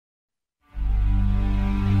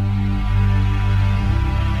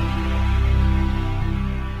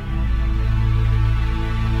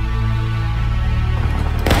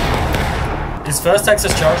Is First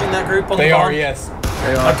Texas charging that group on the They barn? are, yes.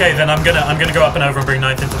 They are. Okay, then I'm gonna go up and over and bring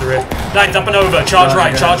 9th into the rear. 9th up and over, charge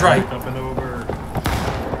right, charge right. Up and over.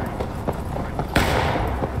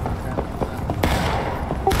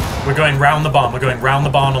 We're going round the barn. We're going round the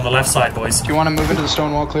barn on the left side, boys. Do you want to move into the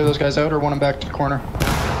stone wall, clear those guys out, or want them back to the corner?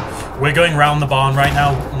 We're going round the barn right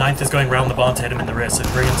now. 9th is going round the barn to hit him in the rear, so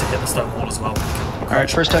bring him to hit the stone wall as well. Alright,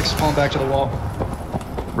 First Texas pulling back to the wall.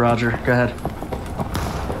 Roger, go ahead.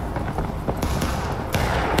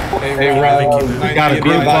 Hey, Rob, We got a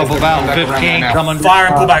group of about 15 coming. Fire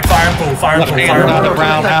and pull back, fire and pull, fire and pull, fire and pull.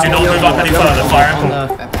 Do not move up any further, fire and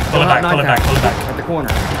pull. Pull it back, pull it back, pull it back. At the corner.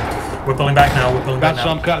 We're pulling back now, we're pulling back Got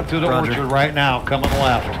now. some cutting through the orchard right now, coming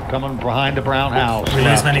left, coming behind the brown house. We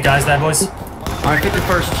lose many guys there, boys? Alright,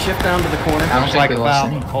 51st, shift down to the corner. Looks like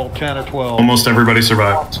about 10 or 12. Almost everybody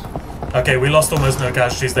survived. Okay, we lost almost no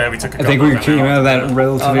casualties there. We took a I think we came out of that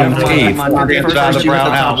relatively unscathed. Inside the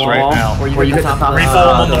brown house right now. Where you hit the top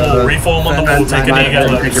Reform on the wall, reform on the wall, take a knee,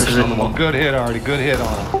 get low. Good hit, Artie, good hit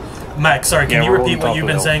on him. Max, sorry, can you repeat what you've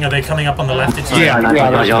been saying? Are they coming up on the left? Yeah,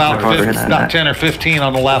 there's about 10 or 15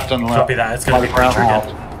 on the left. Copy that, it's going to be Preacher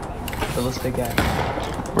again.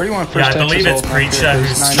 Where do you want First Yeah, I Texas? believe it's hold? Preacher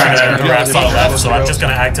who's trying to harass our left, so I'm just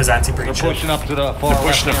going to act as They're anti-Preacher. pushing up to the far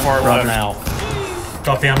left now.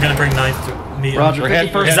 Copy, I'm going to bring 9th to meet him. Roger,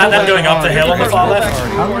 Is that them going up the hill on the far left?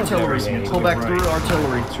 Artillery. Pull back through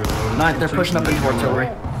artillery. 9th, they're pushing up into artillery.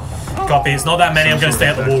 Copy, it's not that many. I'm going to stay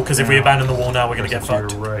at the wall, because if we abandon the wall now, we're going to get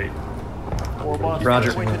fucked. Right.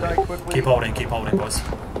 Roger. Keep holding, boys.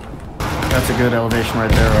 That's a good elevation right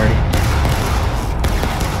there, Artie.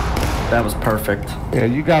 That was perfect. Yeah,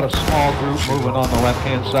 you got a small group moving on the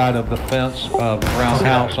left-hand side of the fence, brown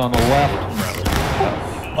house on the left.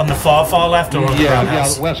 On the far left or on the brown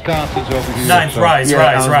house? Yeah, Wisconsin's over here. 9th, so- rise,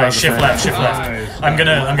 shift left. Nice. I'm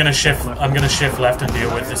gonna shift left and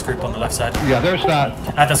deal with this group on the left side. Yeah, there's not.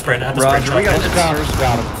 At the sprint. Roger, we got Wisconsin's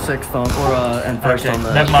got him. 6th on, and first Okay, on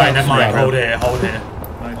the... never mind. Hold here.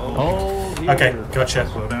 Hold Okay, gotcha.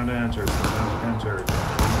 Slow down to enter.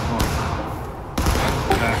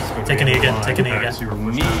 Take a knee again, take a knee again. You were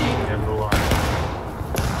pushing at the end of the line.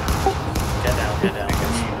 Get down.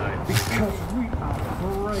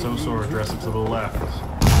 So sore, address it to the left.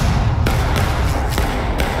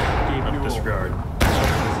 Up disregard.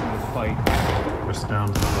 Push down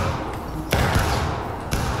to the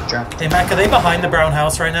left. Hey Mac, are they behind the brown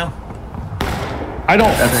house right now? I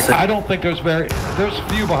don't think there's a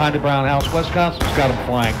few behind the brown house. Wisconsin's got them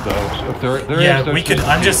flanked though. So if there Yeah, is, there's we could. just-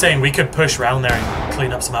 I'm just saying we could push round there and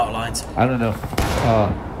clean up some outer lines. I don't know.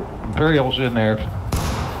 Imperial's in there.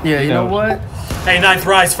 Yeah, you know what? Hey, 9th,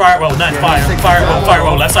 rise, fire at will. 9th, fire at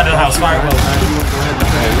will. Left side of the house, fire at will.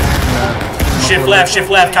 Shift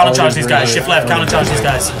left, countercharge these guys. Shift left, countercharge these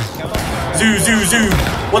guys. Zoo.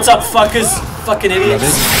 What's up, fuckers? Fucking Yeah, they idiots.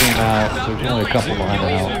 just came out. So there's only a couple behind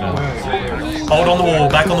the house now. Hold on the wall,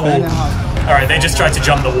 back on the wall. Alright, they just tried to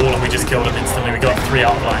jump the wall and we just killed them instantly. We got 3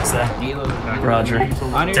 out lines there. Roger.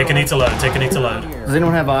 Take a knee to load. Does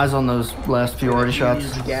anyone have eyes on those last few Artie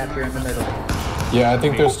shots? Yeah, I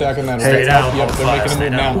think they're stacking that. Stay down, Yep, hold they're fire, making a stay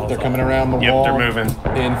move down, now. hold They're fire. coming around the wall. Yep, they're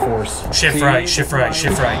moving. In force. Shift right.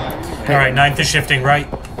 Alright, 9th is shifting right.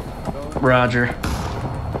 Roger.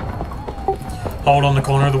 Hold on the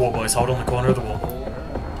corner of the wall, boys. Hold on the corner of the wall.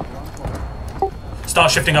 Start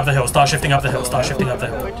shifting up the hill.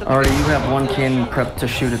 Artie, you have one cannon prepped to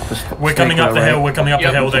shoot at the We're coming up the hill.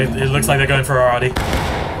 It looks like they're going for our Artie.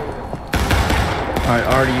 Alright,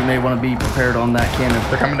 Artie, you may want to be prepared on that cannon.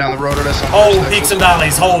 They're coming down the road at us. Hold peaks and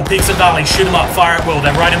valleys. Shoot them up. Fire at will.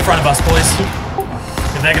 They're right in front of us, boys.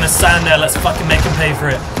 If they're gonna stand there, let's fucking make them pay for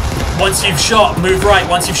it. Once you've shot, move right.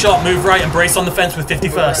 And brace on the fence with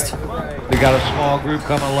 51st. They got a small group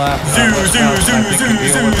coming left. Zoo.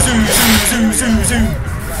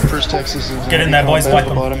 First Texas is Get in there, boys. at Wipe the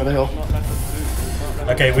them. bottom of the hill.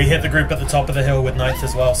 Okay, we hit the group at the top of the hill with 9th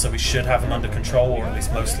as well, so we should have them under control, or at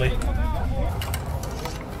least mostly.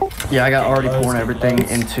 Yeah, I got Artie pouring everything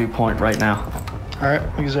into point right now. Alright,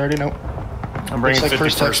 you already know. I'm bringing Looks like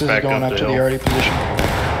First 51st Texas is back going up up the to the hill. Artie position.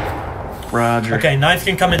 Roger. Okay, 9th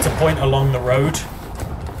can come into point along the road.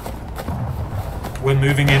 We're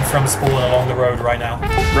moving in from spawn along the road right now.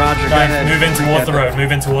 Roger, go 9th, ahead. move in towards the road.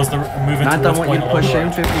 Moving 9th, towards I want point you to along push the in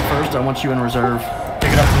road. 51st. I want you in reserve.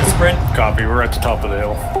 Pick it up to the sprint. Copy, we're at the top of the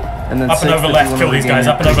hill. And then Up and 6th, over if left, you kill wanna these guys.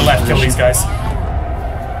 regain Up and over your left, kill these position.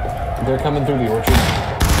 guys. They're coming through the orchard.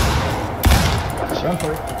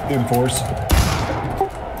 In force.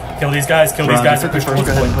 Kill these guys and Roger, push 51st, towards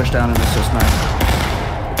go ahead and point. push down and assist 9th.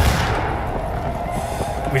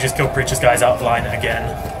 We just killed Preacher's guys out of line again.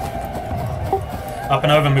 Up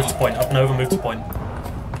and over, move to point.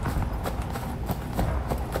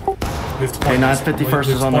 Move to point. Okay, 951st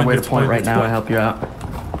is on their way to point right now to help you out.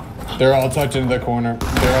 They're all tucked into the corner.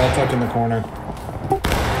 They're all tucked in the corner.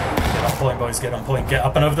 Get on point, boys. Get on point. Get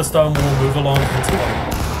up and over the stone wall. Move along into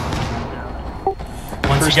point.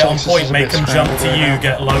 Once you get on point, make them jump to you.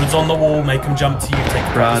 Get loads on the wall. Make them jump to you.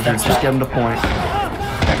 Take the Roger, just get them to point.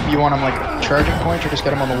 You want them like charging point or just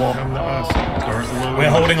get them on the wall? We're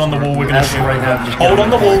holding on the wall. We're gonna shoot right now. Hold on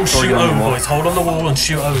the wall. Shoot over, boys. Hold on the wall and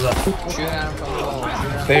shoot over.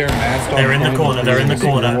 They are masked on They're in the corner. They're in the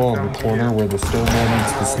corner. In the corner where the stone wall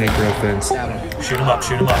meets the snake rail fence. Shoot them up.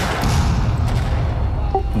 Shoot them up.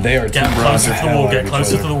 They are Get closer to the wall. Get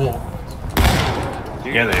closer to the wall.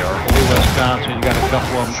 Yeah, they are. Wisconsin, you got a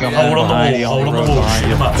couple of them coming Hold on the behind you, wall. Hold on the wall. Shoot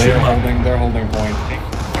them up. Shoot They're them up. holding point.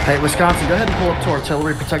 Hey, Wisconsin, go ahead and pull up to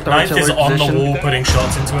artillery. Protect the Ninth artillery is on the position. wall, putting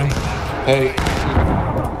shots into him. Hey,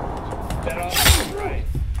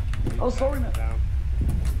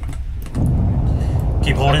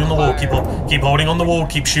 Keep holding on the wall. Keep holding on the wall.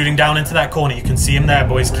 Keep shooting down into that corner. You can see him there,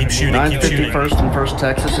 boys. Keep shooting. Keep shooting. 951st and 1st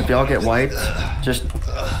Texas. If y'all get wiped, just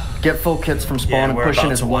get full kits from spawn and we're push in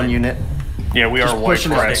about as to one wipe. unit. Yeah, we Just are white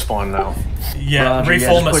pushing it. rat spawn now. Yeah, Roger,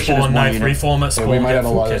 reform yeah, at just push it as spawn, one Ninth. unit. Reform at yeah, spawn. we might Get have a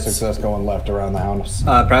full lot of kits. success going left around the house.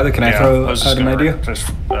 Bradley, can I Yeah, throw I was out just an gonna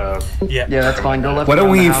idea? Yeah. Yeah, that's fine. Go left. Why don't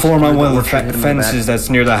around we the house, form on do one of the bullshit, hit 'em in back. fences that's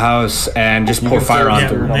near the house and just pour fire Yeah.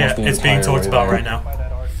 onto it? almost the It's being entire talked way about there. right now.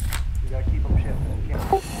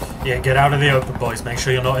 Yeah, get out of the open, boys. Make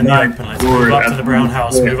sure you're not in the open. Let's move up to the brown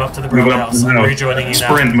house. Move up to the brown house. I'm rejoining you now.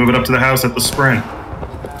 Sprint, move it up to the house at the sprint.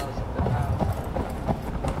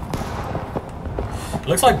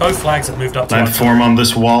 Looks like both flags have moved up to And us. form on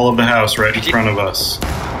this wall of the house right in front of us.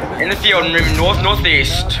 In the field,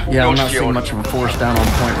 northeast. Yeah, I'm North not seeing field. much of a force down on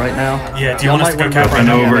point right now. Yeah, do you want us to go cap Up right and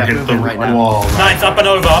now? over, yeah, hit the moving right now. wall. Ninth, up and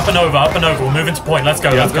over, up and over, up and over. We'll move into point. Let's go,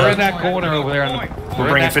 Yeah, let's they're go. in that corner over there. We're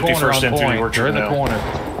bringing 51st into the They're orchard in the now. corner.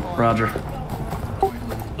 Roger.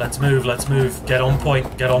 Let's move, let's move. Get on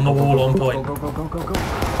point, get on the wall on point.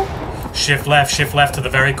 Shift left to the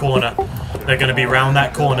very corner. They're going to be round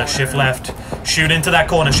that corner. Shift left. Shoot into that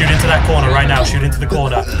corner right now. Shoot into the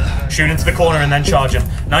corner. Shoot into the corner and then charge him.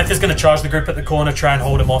 Ninth is going to charge the group at the corner, try and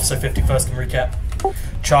hold him off so 51st can recap.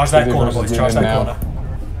 Charge that corner, boys. Charge that corner.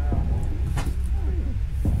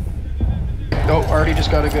 Oh, already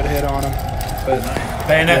just got a good hit on him. But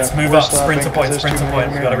Bayonets, yeah, move we're up. Sprint to stopping point, 'cause sprint to there's too point.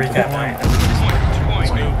 many We've got to here. recap now.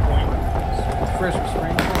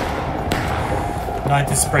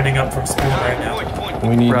 Ninth is sprinting up from spawn right now.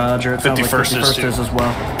 We need. Roger. It sounds like 51st 51st is is as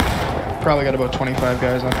well. Probably got about 25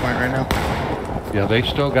 guys on point right now. Yeah, they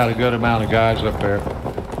still got a good amount of guys up there.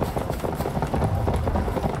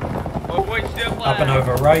 Up and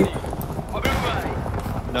over right.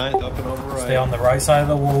 Ninth, up and over right. Stay on the right side of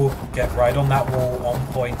the wall. Get right on that wall. On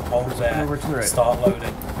point. Hold there. Over to the right. Start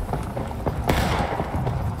loading.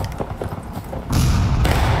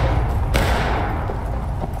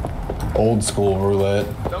 Old school roulette.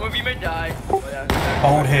 Some of you may die.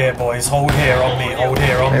 Hold here, boys. Hold here on me. Hold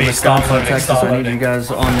here on Hey, me. Start Wisconsin, loading. Texas, Start I need you loading.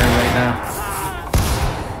 guys on there right now.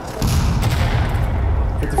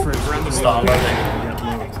 Start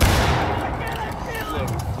loading.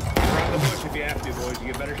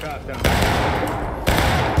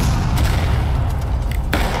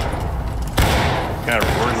 Got a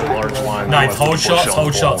really large line. Ninth, hold shots.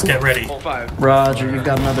 Hold shots. Get ready. Roger, you've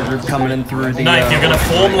got another group coming in through the... Ninth, you're going to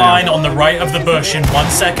form line on the right of the bush in 1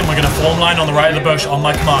 second. We're going to form line on the right of the bush on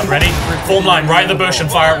my command. Ready? Form line right of the bush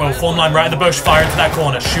and fire at will. Form line right of the bush, fire into that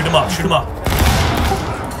corner. Shoot him up. Shoot him up.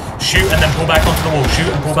 Shoot and then pull back onto the wall. Shoot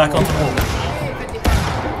and pull back onto the wall.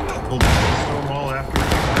 Stone wall after.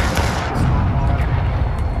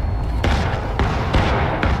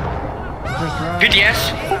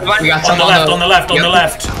 PDS. On the left, on the left, on the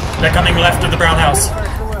left. They're coming left of the brown house.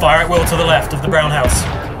 Fire at will to the left of the brown house.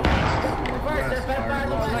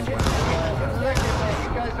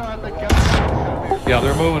 Yeah,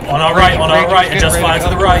 they're moving. On our right, and just fire to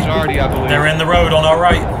the right. They're in the road on our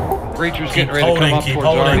right. Breacher's Keep getting ready to holding, come up keep towards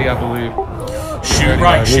holding. Artie, I believe. Shoot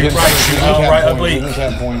right, shoot right, shoot right oblique.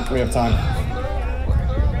 Point. We have time.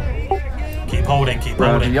 Keep holding, keep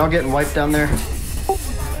Roger, holding. y'all getting wiped down there?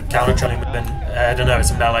 Counter training with I don't know,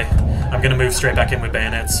 it's a melee. I'm gonna move straight back in with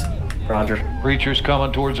bayonets. Roger. Breacher's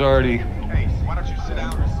coming towards Artie.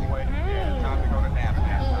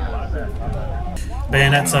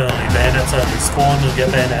 Bayonets only, bayonets only. Spawn will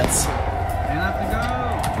get bayonets.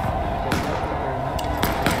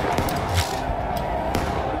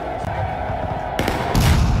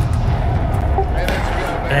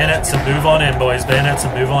 Bayonets and move on in, boys. Bayonets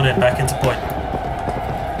and move on in, back into point.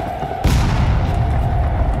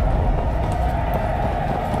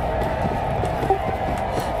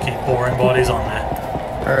 Keep pouring bodies on there.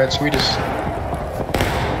 Alright, sweetest.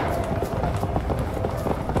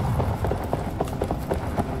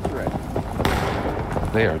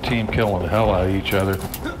 They are team killing the hell out of each other.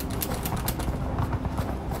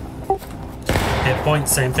 Hit point,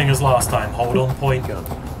 same thing as last time. Hold on point.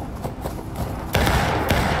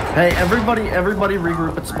 Hey, everybody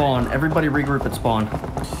regroup at spawn. Everybody regroup at spawn.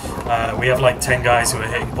 We have like 10 guys who are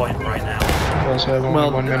hitting point right now. We also have only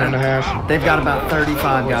 1 minute and a half. They've got about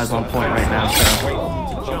 35 guys on point right now, so.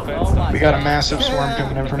 We got a massive swarm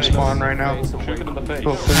coming in from spawn right now.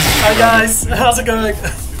 Hi guys, how's it going?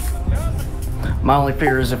 My only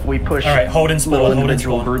fear is if we push Alright, hold in spawn, little hold in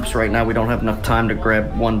individual spawn. groups right now, we don't have enough time to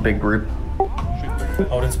grab one big group.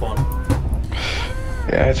 Hold in spawn.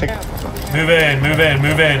 Yeah, I think. Move in, move in,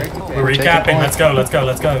 move in. We're recapping, let's go, let's go,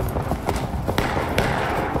 let's go.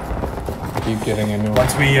 Keep getting into it.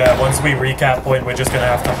 Once we recap point, we're just gonna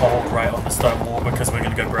have to hold right on the stone wall because we're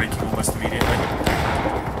gonna go breaking almost immediately.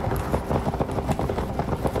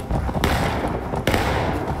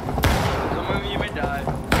 Some of you may die.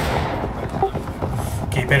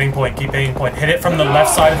 Keep hitting point, keep hitting point. Hit it from the left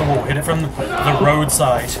side of the wall, hit it from the road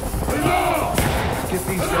side.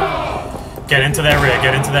 Get into their rear,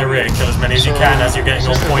 get into their rear. Kill as many as you can as you're getting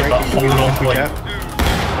on point, but hold on point.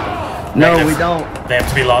 No, we don't. They have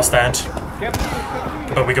to be last stand.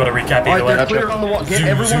 But we gotta recap either way. Alright, they're clear on the wall. Get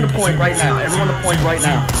everyone to point right now. Everyone to point right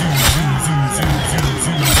now.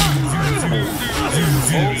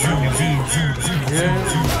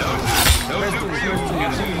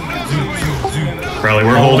 Riley,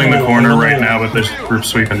 we're holding the corner right now, but this group's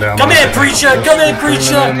sweeping down. Come here, preacher! Come here,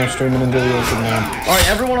 preacher! They're streaming into the ocean now. Alright,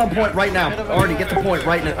 everyone on point right now. Already get the point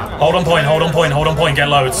right now. Hold on point, hold on point, hold on point. Get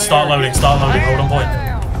loads. Start loading, hold on point.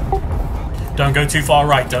 Don't go too far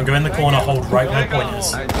right. Don't go in the corner. Hold right where point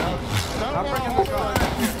is.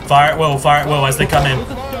 Fire at will as they come in.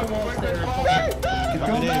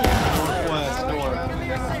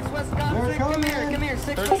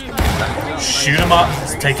 Shoot them up.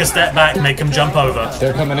 Take a step back. Make them jump over.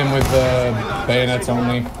 They're coming in with bayonets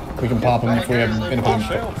only. We can pop them if we have income.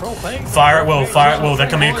 Fire at will. They're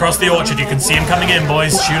coming across the orchard. You can see them coming in,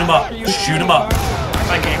 boys. Shoot them up. Shoot them up.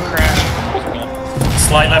 My game crashed.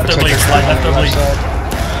 Slight left oblique. Slight left oblique.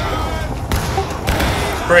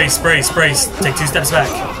 Brace. Take 2 steps back.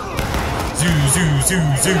 Zoo.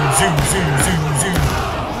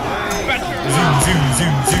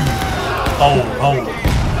 Hold.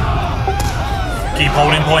 Keep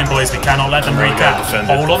holding point, boys. We cannot let them recap.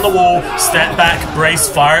 Hold on the wall. Step back. Brace.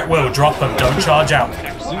 Fire at will. Drop them. Don't charge out.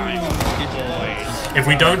 If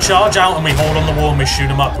we don't charge out and we hold on the wall and we shoot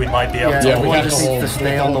them up, we might be able to. Everyone just needs to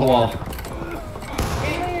stay on the wall.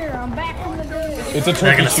 It's a They're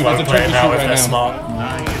tricky gonna shoot. slow It's a play it tricky now shoot if right they're now. smart.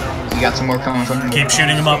 You got some more coming from Keep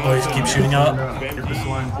shooting them up, boys. Keep shooting up.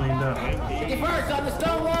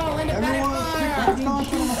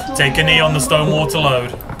 Take a knee on the stone wall to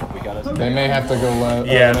load. They may have to go left.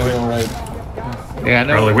 Yeah, go right. Yeah, I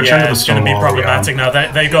know. Riley, which Yeah, end of the it's stone going to be wall are we on? problematic now.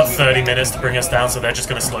 They've got 30 minutes to bring us down, so they're just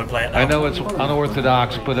going to slow play it now. I know it's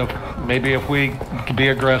unorthodox, but maybe if we can be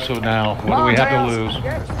aggressive now, what do we have to lose?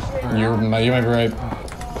 You might be right.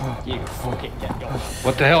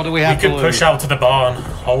 What the hell do we have We to could lose? push out to the barn,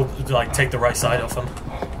 take the right side off them.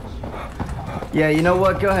 Yeah, you know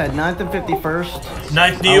what? Go ahead. 9th and 51st.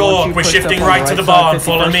 9th New I want York, you we're pushed shifting up on right the to the side, barn.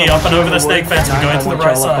 Follow 51st me, on up and over the wood. snake fence. We're 9th, going I to the want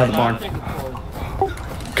right y'all up by the side. barn.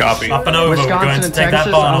 Copy. Up and over, we're Wisconsin going to and take that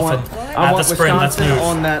Texas, barn I off want, them. I At the want sprint, let's Wisconsin move.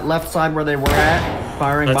 on that left side where they were at,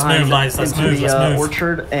 firing Let's behind move, Lions, let's into move, the let's move.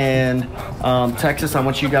 orchard, and Texas, I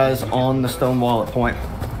want you guys on the stone wall at point.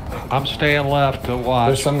 I'm staying left to watch.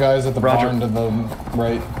 There's some guys at the Roger. barn to the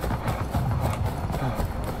right.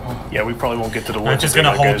 Yeah, we probably won't get to the I'm woods. just if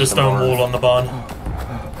going to they hold got the guys in stone barn. wall on the barn.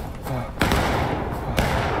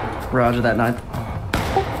 Roger that, 9th.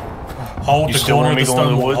 Hold You the still corner want of me the going to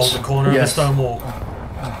stone the wall. woods? Hold the corner of the Yes. stone wall.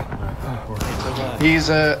 He's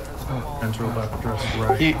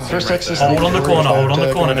first Texas. Hold on the corner, hold on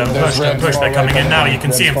the corner. Don't push, don't push. They're coming in now. You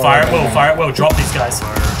can see them. Fire at will. Drop these guys. 9th,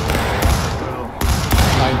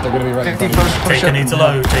 they're gonna be right in front of 51st, push Take a up. knee to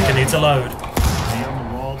load. Take a knee to load.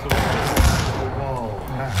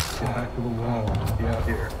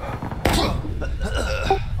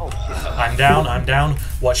 I'm down.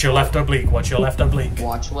 Watch your left oblique. Watch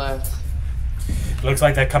Watch left. Looks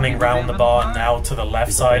like they're coming round the barn now to the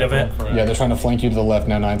left side of it. you. Yeah, they're trying to flank you to the left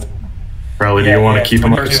now, 9th. Riley, do Yeah, you want yeah, to keep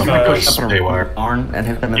them up or push something up goes on a haywire? barn and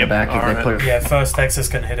hit them in the back if they push. Yeah, first Texas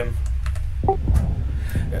can hit him.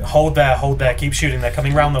 Hold there. Keep shooting. They're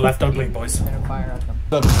coming round the left oblique, boys.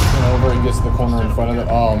 Over and gets to the corner in front of it.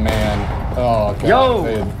 Oh man. Oh god. Yo!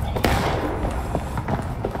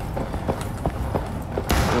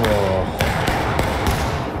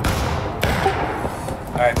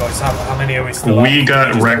 How many are we still up? We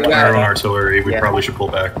got wrecked by our own artillery. We probably should pull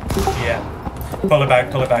back. Yeah. Pull it back,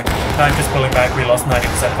 pull it back. 9th is pulling back. We lost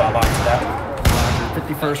 90% of our line to that.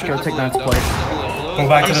 51st, go take 9th place. Pull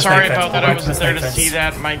back to I'm the sorry snake about fence. that. I wasn't there to see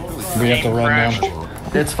that. My We have to run crashed. now.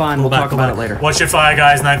 It's fine, we'll talk about it later. Watch your fire,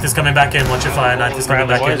 guys. 9th is coming back in. Watch your fire. 9th is coming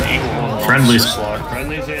back in. Friendlies.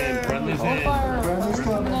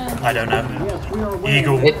 I don't know.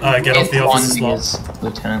 Eagle, get off the officer slot.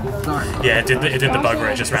 Lieutenant. Yeah, it did the bug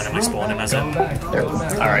where it just randomly spawned him as it.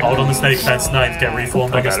 Alright. Hold on the snake fence. 9th, get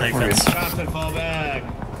reformed on the snake fence.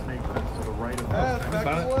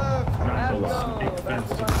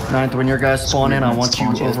 9th, when your guys spawn in, I want you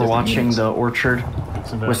overwatching the orchard.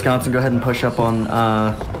 Wisconsin, go ahead and push up on,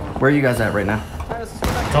 where are you guys at right now?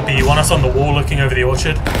 Copy, you want us on the wall looking over the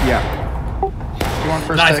orchard? Yeah.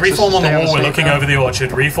 9th, reform on the wall, we're looking over the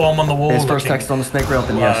orchard. Reform on the wall. Is first text on the snake rail,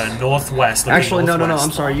 then yes. Northwest. Actually, no, northwest.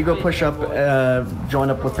 I'm sorry. You go push up, join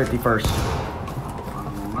up with 51st.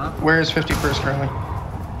 Where is 51st currently?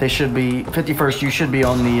 They should be, 51st, you should be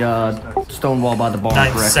on the stone wall by the barn,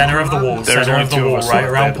 9th, correct? center of the wall, center of the wall, right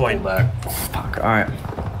around point. Fuck, alright.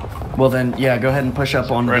 Well then, yeah, go ahead and push up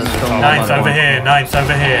on the stone wall by 9th, the over barn. here, 9th,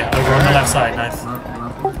 over here, over on the left side, 9th.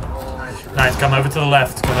 9th, come over to the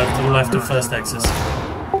left, come over to the left of first Texas.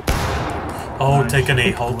 Hold, take a knee,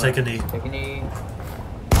 hold, take a knee. Take a knee.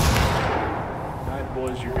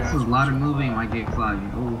 This is a lot of moving, might get cloudy.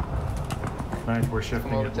 Ooh. We're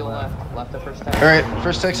shifting it to left of first Texas. Alright,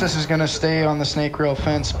 first Texas is gonna stay on the snake rail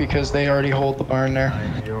fence because they already hold the barn there.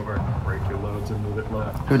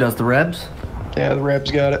 Who does the Rebs? Yeah, the Rebs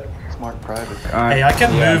got it. Smart private. Alright. Hey, I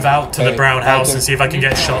can move out to the brown house and see if I can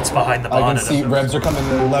get shots behind the barn. I can see Rebs are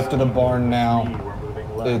coming left of the barn now.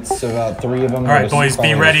 It's about 3 of them. Alright, boys,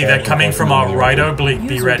 be ready. They're coming from our right oblique.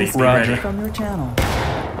 Be ready, be ready. From your channel.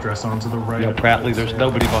 Dress onto the right. Yeah, Pratley, there's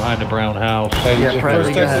nobody behind the brown house. Yeah,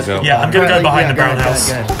 Pratley, go ahead. Yeah, I'm gonna go behind the brown house.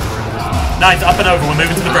 9th, up and over. We're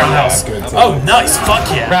moving to the brown house. Oh, nice. Fuck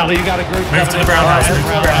yeah. Pratley, you got a group. Move to the brown house. Move to the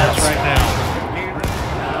brown house right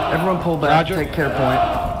now. Everyone pull back. Roger. Take care point.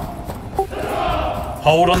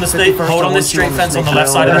 Hold on the state. Hold on this straight fence on the left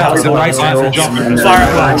side of the house. The right side, we'll jump. Fire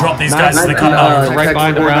at will. Drop these guys so they come out. Right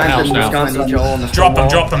behind the brown house now. Drop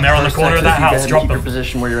them. They're on the corner of that house. Drop them.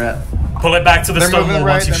 Position where you're at. Pull it back to the They're stone moving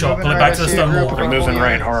wall once right, you've they're shot. moving Pull it right. back to I the see a stone group wall. of them. They're moving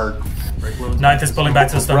right hard. 9th is pulling back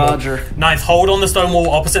to the stone wall. Roger. 9th, hold on the stone wall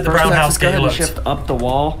opposite the First brown house. Texas, go Get ahead your and looks. shift up the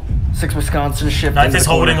wall. 6 Wisconsin, shift 9th into is the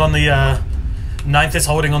holding corner. on the 9th is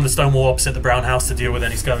holding on the stone wall opposite the brown house to deal with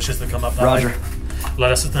any skirmishes that come up that Roger. way.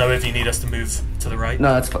 Let us know if you need us to move to the right.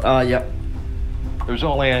 No, it's, yep. There's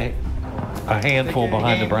only a handful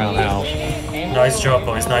behind the brown house. Nice job,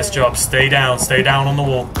 boys. Nice job. Stay down on the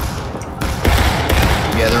wall.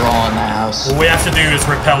 Yeah, they're all in the house. All we have to do is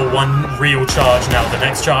repel one real charge now. The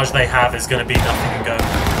next charge they have is going to be nothing and go.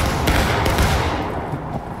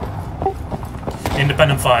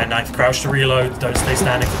 Independent fire. 9th, crouch to reload. Don't stay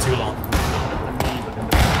standing for too long.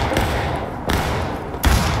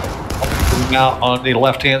 Out on the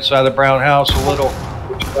left-hand side of the brown house a little.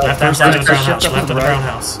 Left-hand side of the brown house. Left of the brown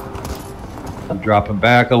house. I'm dropping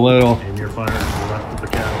back a little. Aim your fire to the left of the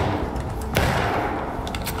cabin.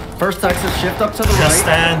 First Texas, shift up to the Just right.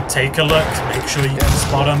 stand, take a look, make sure you can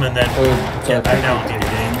spot them, and then get back down and get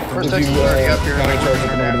your game. First Texas is already up here. Counter charge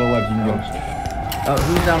looking over to the left, you can get them.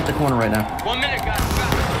 Who's down at the corner right now? 1 minute, guys.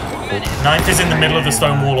 1 minute. 9th is in the middle of the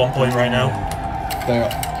stone wall on point right now. They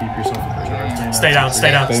Keep yourself in the charge. Stay down,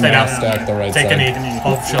 stay down, They stay down. mass stack the right Take side. a knee.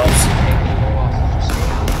 Hold shots.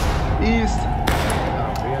 East.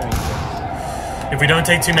 If we don't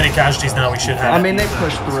take too many casualties now, we should have. I mean, they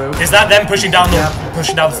pushed through. Is that them pushing down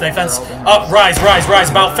the snake fence? Up, rise,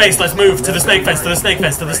 about face. Let's move to the snake fence, to the snake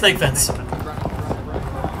fence, to the snake fence.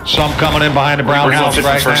 Some coming in behind the brown house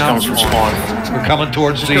right First now. comes from spawn. We're coming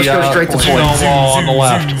towards the Go straight to stone point. wall on the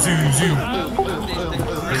left. Zoom.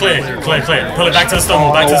 Clear. Pull it back to the stone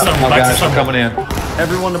wall, back to the stone wall, back to the Guys stone are wall. coming in.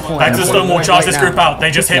 Everyone to point. Back to the stone wall, charge this group out. They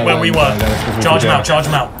just hit where we were. Charge them out.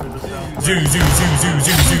 Zoo.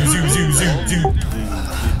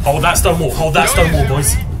 Hold that stone wall,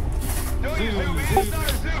 boys.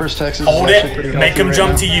 First Texas. Hold is actually pretty it, make healthy them right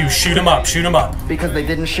jump now. to you, shoot them up. Because they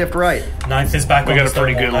didn't shift right. 9th is back We on got the a stone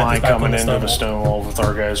pretty wall. good 9th is line back on coming the into stone the wall. stone wall with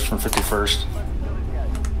our guys from 51st.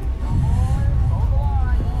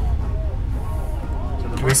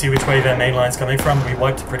 Do we see which way their main line's coming from? We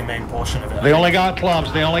wiped a pretty main portion of it. They only got clubs.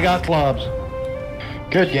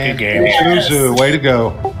 Good game. Good game. Zuzu, way to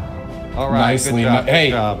go. All right, Nicely. good job. Hey,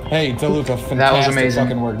 good job. hey, Toluca, fantastic That was amazing.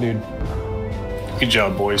 fucking work, dude. Good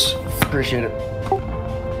job, boys. Appreciate it.